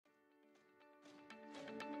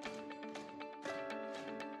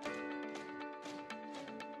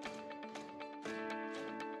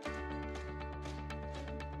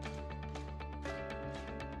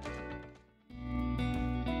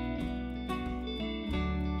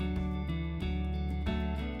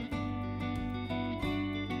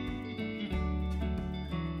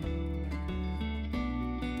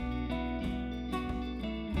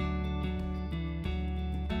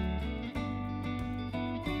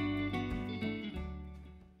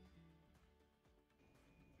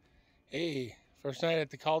Hey, first night at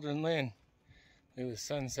the Cauldron Linn. Look at the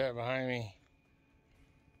sunset behind me.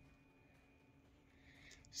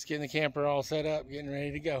 Just getting the camper all set up, getting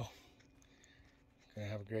ready to go. Gonna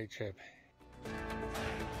have a great trip.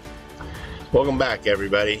 Welcome back,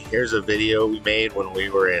 everybody. Here's a video we made when we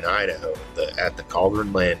were in Idaho at the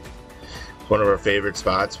Cauldron Linn. One of our favorite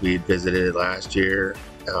spots. We visited it last year.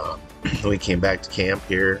 We came back to camp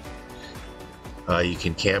here. You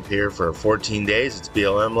can camp here for 14 days. It's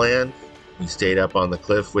BLM land. We stayed up on the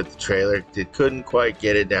cliff with the trailer. Couldn't quite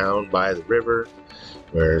get it down by the river.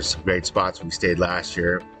 There's some great spots we stayed last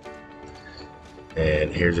year.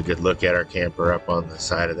 And here's a good look at our camper up on the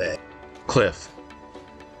side of that cliff.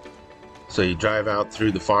 So you drive out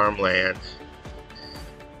through the farmland,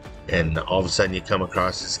 and all of a sudden you come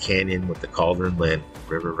across this canyon with the Cauldron Linn.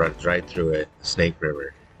 The river runs right through it, the Snake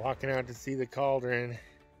River. Walking out to see the cauldron.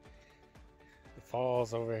 The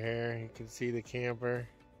falls over here. You can see the camper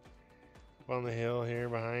up on the hill here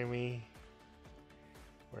behind me.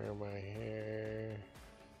 Where am I here?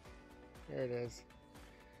 There it is.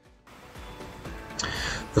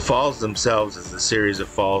 The falls themselves is a series of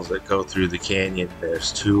falls that go through the canyon.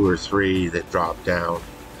 There's 2 or 3 that drop down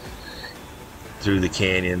through the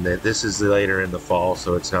canyon. This is later in the fall,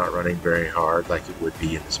 so it's not running very hard like it would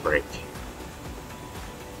be in the spring.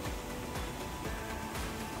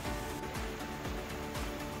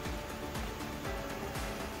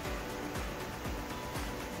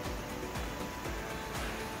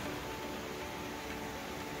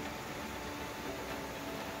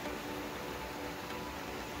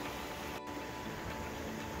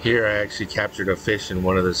 Here I actually captured a fish in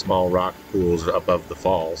one of the small rock pools above the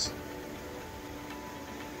falls.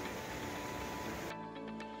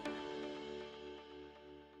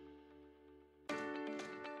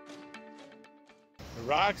 The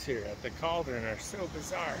rocks here at the cauldron are so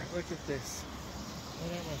bizarre. Look at this.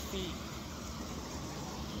 Look at my feet.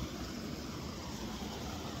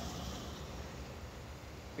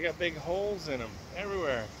 They got big holes in them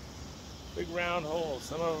everywhere. Big round holes.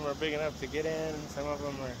 Some of them are big enough to get in, some of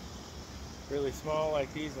them are really small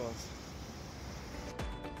like these ones.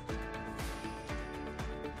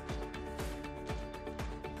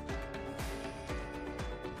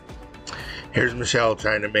 Here's Michelle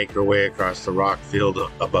trying to make her way across the rock field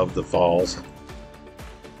above the falls.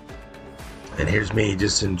 And here's me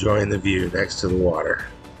just enjoying the view next to the water.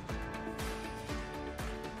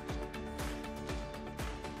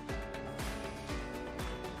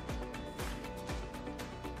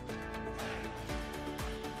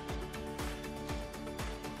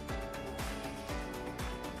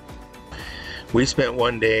 We spent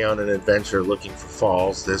one day on an adventure looking for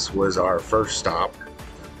falls. This was our first stop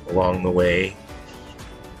along the way.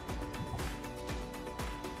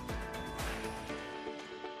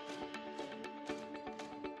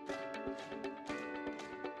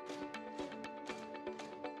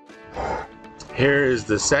 Here is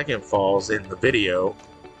the second falls in the video.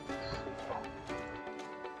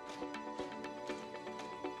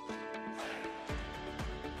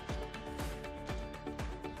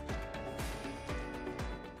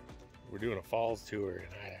 We're doing a falls tour in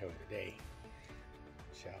Idaho today.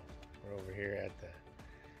 So we're over here at the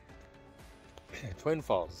Twin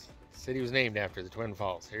Falls. The city was named after the Twin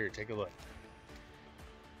Falls. Here, take a look.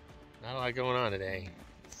 Not a lot going on today.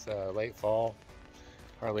 It's late fall.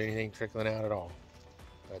 Hardly anything trickling out at all.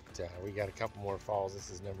 But we got a couple more falls.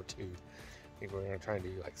 This is number 2. I think we're going to try and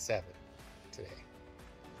do like 7 today.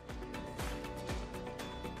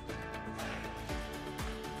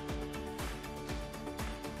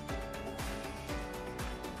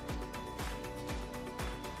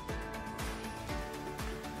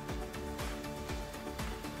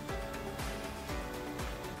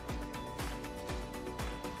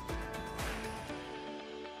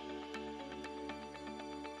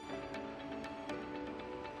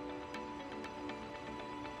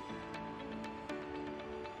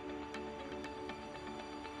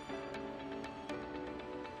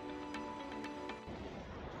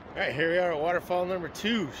 Alright, here we are at waterfall number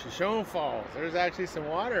 2, Shoshone Falls. There's actually some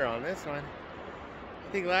water on this one.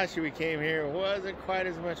 I think last year we came here, it wasn't quite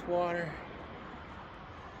as much water.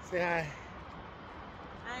 Say hi.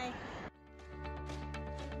 Hi.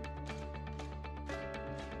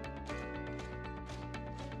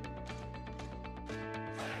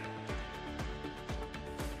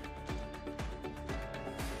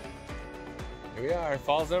 Here we are,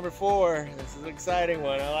 falls number 4. This is an exciting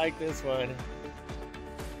one. I like this one.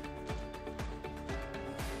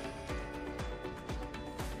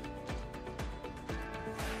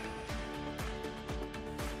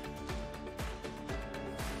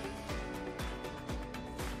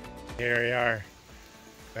 Here we are.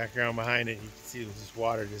 Background behind it, you can see this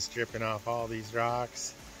water just dripping off all these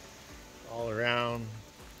rocks all around.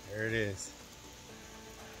 There it is.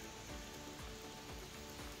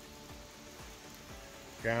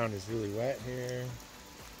 Ground is really wet here.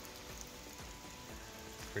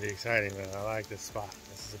 It's pretty exciting, man. I like this spot.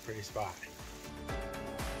 This is a pretty spot.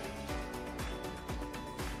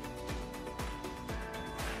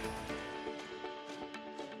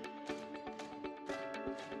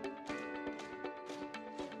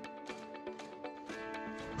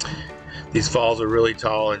 These falls are really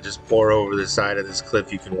tall and just pour over the side of this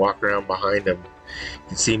cliff. You can walk around behind them. You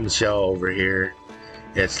can see Michelle over here.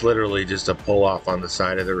 It's literally just a pull off on the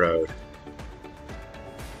side of the road.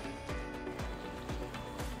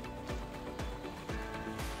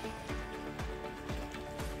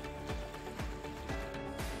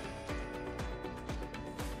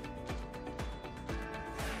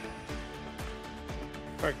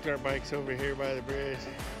 Parked our bikes over here by the bridge.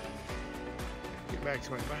 Get back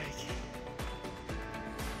to my bike.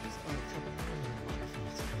 Oh, come on,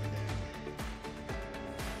 waterfalls coming down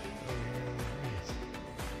over here on the bridge.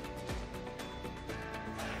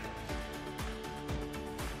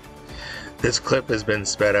 This clip has been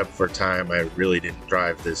sped up for time. I really didn't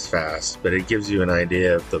drive this fast, but it gives you an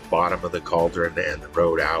idea of the bottom of the cauldron and the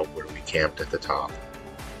road out where we camped at the top.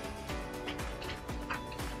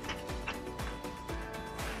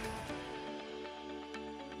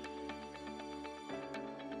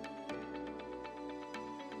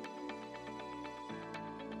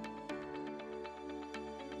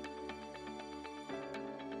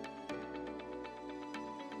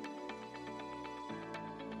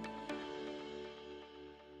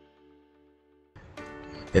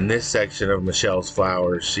 In this section of Michelle's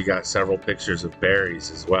flowers, she got several pictures of berries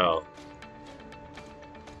as well.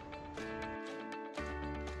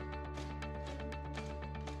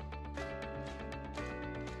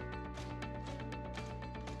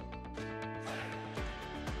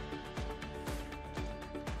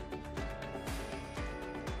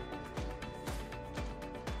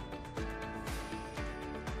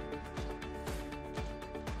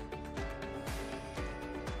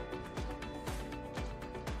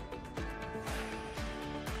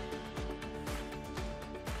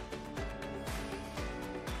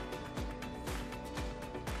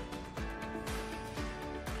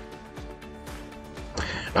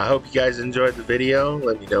 I hope you guys enjoyed the video.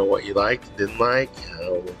 Let me know what you liked and didn't like.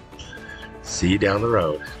 I'll see you down the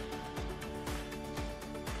road.